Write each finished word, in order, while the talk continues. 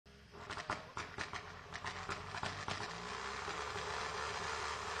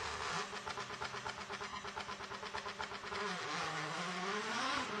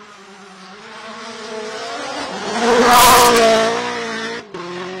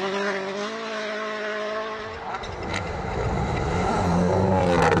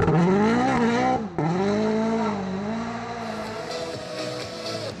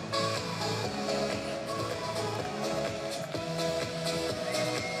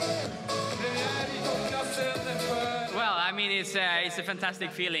it's a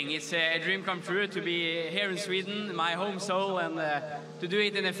fantastic feeling. It's a dream come true to be here in Sweden, my home soil, and to do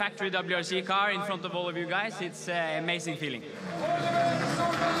it in a factory WRC car in front of all of you guys. It's an amazing feeling.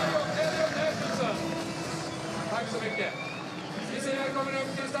 Tack så mycket. Vi ser här kommer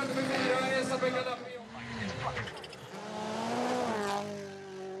upp till start nummer 4, Esa Bengala.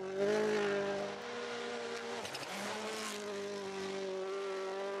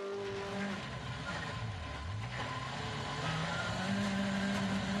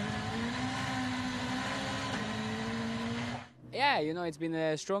 Yeah, you know, it's been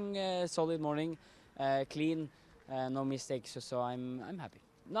a strong, solid morning, clean, no mistakes, so I'm happy.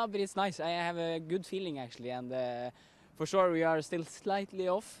 No, but it's nice. I have a good feeling actually, and for sure we are still slightly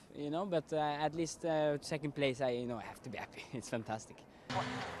off, you know, but at least second place, I have to be happy. It's fantastic.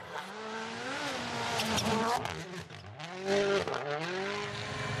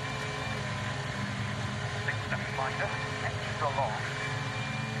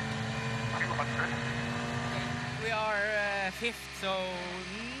 We are fifth, so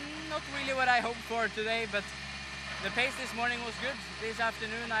not really what I hoped for today, but the pace this morning was good. This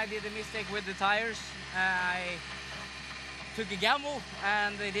afternoon I did a mistake with the tires. I took a gamble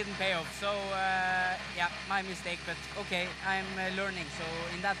and they didn't pay off. So yeah, my mistake, but okay, I'm learning. So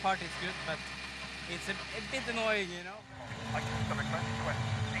in that part it's good, but it's a bit annoying, you know.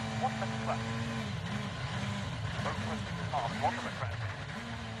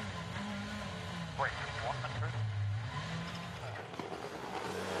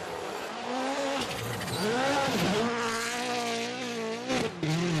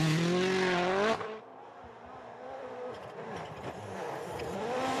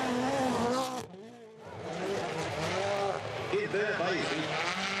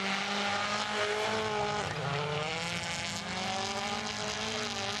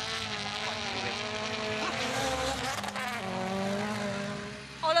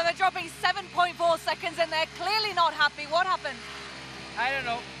 Oliver dropping 7.4 seconds and they're clearly not happy. What happened? I don't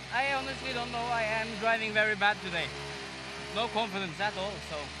know. I honestly don't know. I am driving very bad today. No confidence at all,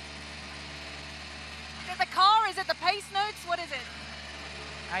 so. Is it the car? Is it the pacenotes? What is it?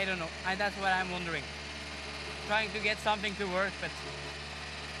 I don't know. That's what I'm wondering. Trying to get something to work, but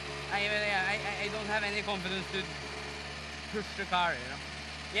I don't have any confidence to push the car, you know.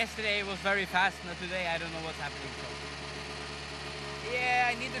 Yesterday it was very fast, and today I don't know what's happening. So. Yeah,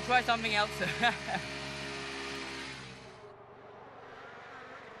 I need to try something else.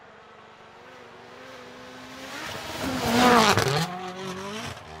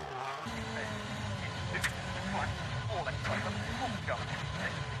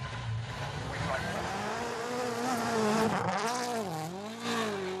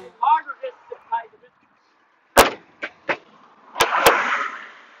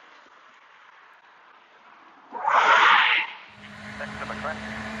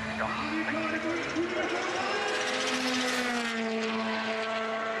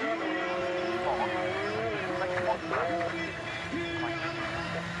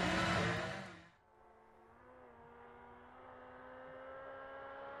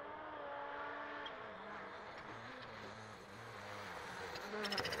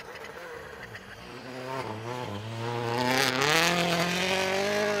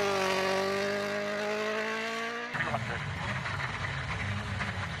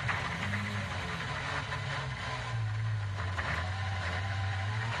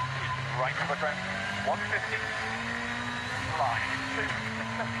 Right over track, 150, line 2,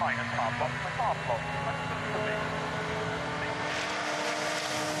 6 minus half block, half block, that's the big.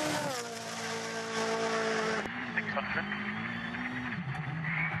 600.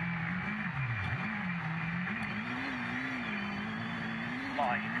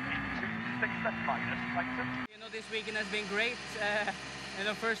 Line 2, 6 minus, tighten. You know, this weekend has been great. You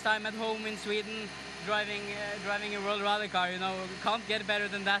know, first time at home in Sweden, driving a World Rally car. You know, can't get better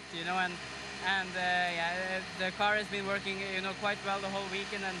than that. You know, and yeah, the car has been working, you know, quite well the whole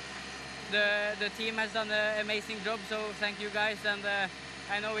weekend, and the team has done an amazing job. So thank you guys. And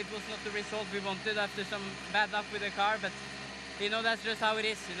I know it was not the result we wanted after some bad luck with the car, but you know, that's just how it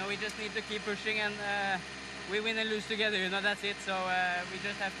is. You know, we just need to keep pushing, and we win and lose together. You know, that's it. So we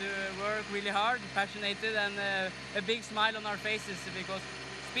just have to work really hard, passionate, and a big smile on our faces, because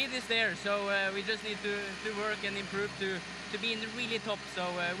speed is there. So we just need to work and improve to be in the really top. So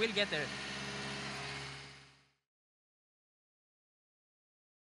we'll get there.